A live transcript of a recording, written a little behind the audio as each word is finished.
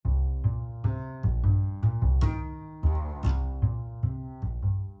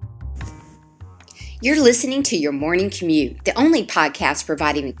You're listening to Your Morning Commute, the only podcast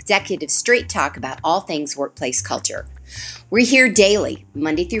providing executives straight talk about all things workplace culture. We're here daily,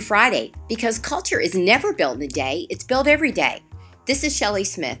 Monday through Friday, because culture is never built in a day, it's built every day. This is Shelley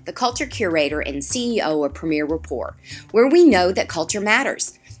Smith, the culture curator and CEO of Premier Rapport, where we know that culture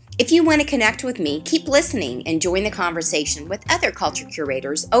matters. If you want to connect with me, keep listening and join the conversation with other culture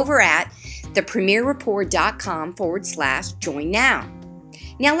curators over at thepremierrapport.com/join now.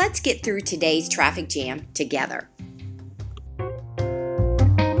 Now let's get through today's traffic jam together.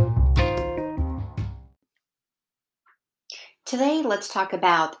 Today, let's talk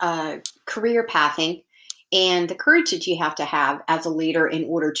about career pathing and the courage that you have to have as a leader in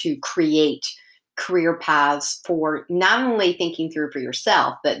order to create career paths for not only thinking through for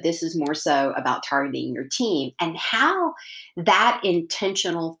yourself, but this is more so about targeting your team and how that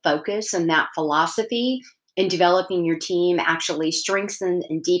intentional focus and that philosophy in developing your team actually strengthens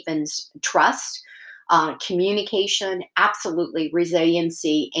and deepens trust, communication, absolutely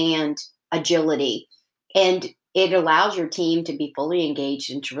resiliency, and agility. And it allows your team to be fully engaged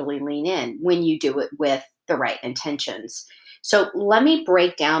and to really lean in when you do it with the right intentions. So let me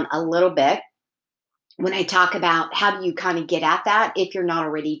break down a little bit when I talk about how do you kind of get at that if you're not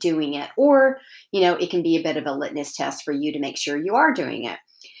already doing it, or, it can be a bit of a litmus test for you to make sure you are doing it.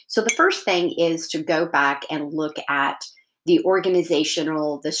 So the first thing is to go back and look at the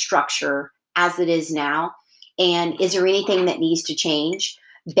the structure as it is now. And is there anything that needs to change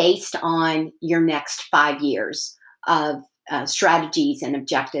based on your next 5 years of strategies and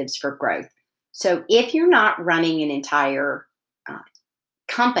objectives for growth? So if you're not running an entire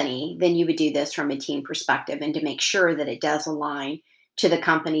company, then you would do this from a team perspective and to make sure that it does align to the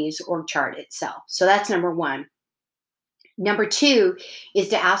company's org chart itself. So that's number one. Number two is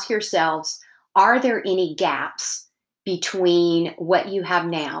to ask yourselves, are there any gaps between what you have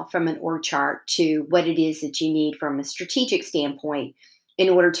now from an org chart to what it is that you need from a strategic standpoint in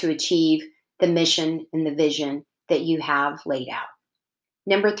order to achieve the mission and the vision that you have laid out?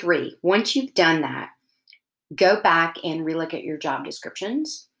 Number three, once you've done that, go back and relook at your job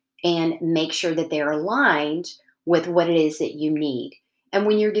descriptions and make sure that they're aligned with what it is that you need. And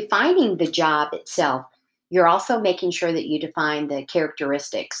when you're defining the job itself, you're also making sure that you define the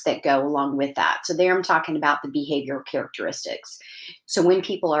characteristics that go along with that. So there I'm talking about the behavioral characteristics. So when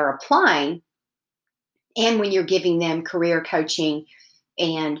people are applying and when you're giving them career coaching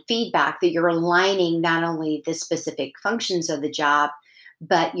and feedback, that you're aligning not only the specific functions of the job,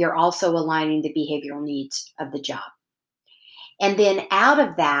 but you're also aligning the behavioral needs of the job. And then out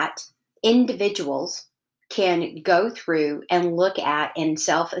of that, individuals can go through and look at and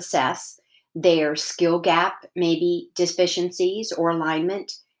self-assess their skill gap, maybe deficiencies or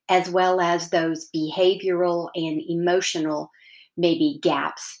alignment, as well as those behavioral and emotional maybe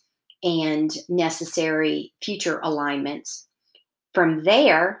gaps and necessary future alignments. From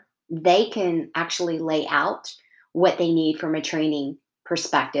there, they can actually lay out what they need from a training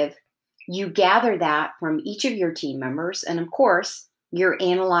perspective. You gather that from each of your team members. And of course, you're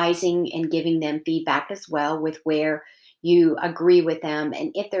analyzing and giving them feedback as well with where you agree with them.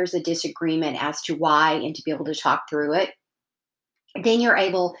 And if there's a disagreement as to why and to be able to talk through it, then you're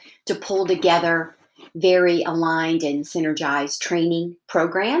able to pull together very aligned and synergized training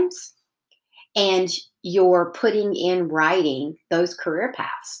programs. And you're putting in writing those career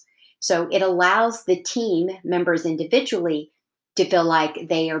paths. So it allows the team members individually to feel like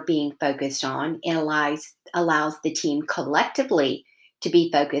they are being focused on. It allows the team collectively to be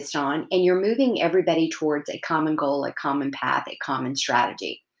focused on, and you're moving everybody towards a common goal, a common path, a common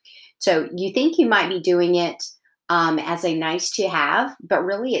strategy. So you think you might be doing it as a nice to have, but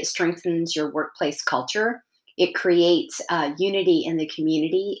really it strengthens your workplace culture. It creates unity in the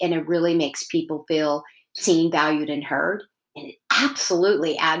community, and it really makes people feel seen, valued, and heard. And it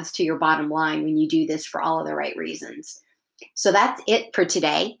absolutely adds to your bottom line when you do this for all of the right reasons. So that's it for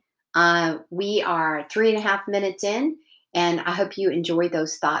today. We are 3.5 minutes in, and I hope you enjoyed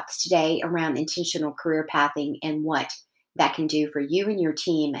those thoughts today around intentional career pathing and what that can do for you and your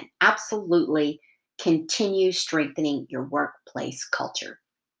team, and absolutely continue strengthening your workplace culture.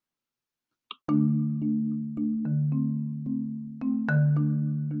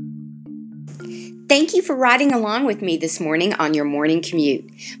 Thank you for riding along with me this morning on your morning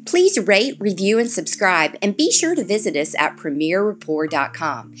commute. Please rate, review, and subscribe, and be sure to visit us at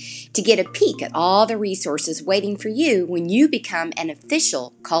premierrapport.com to get a peek at all the resources waiting for you when you become an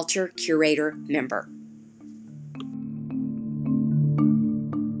official Culture Curator member.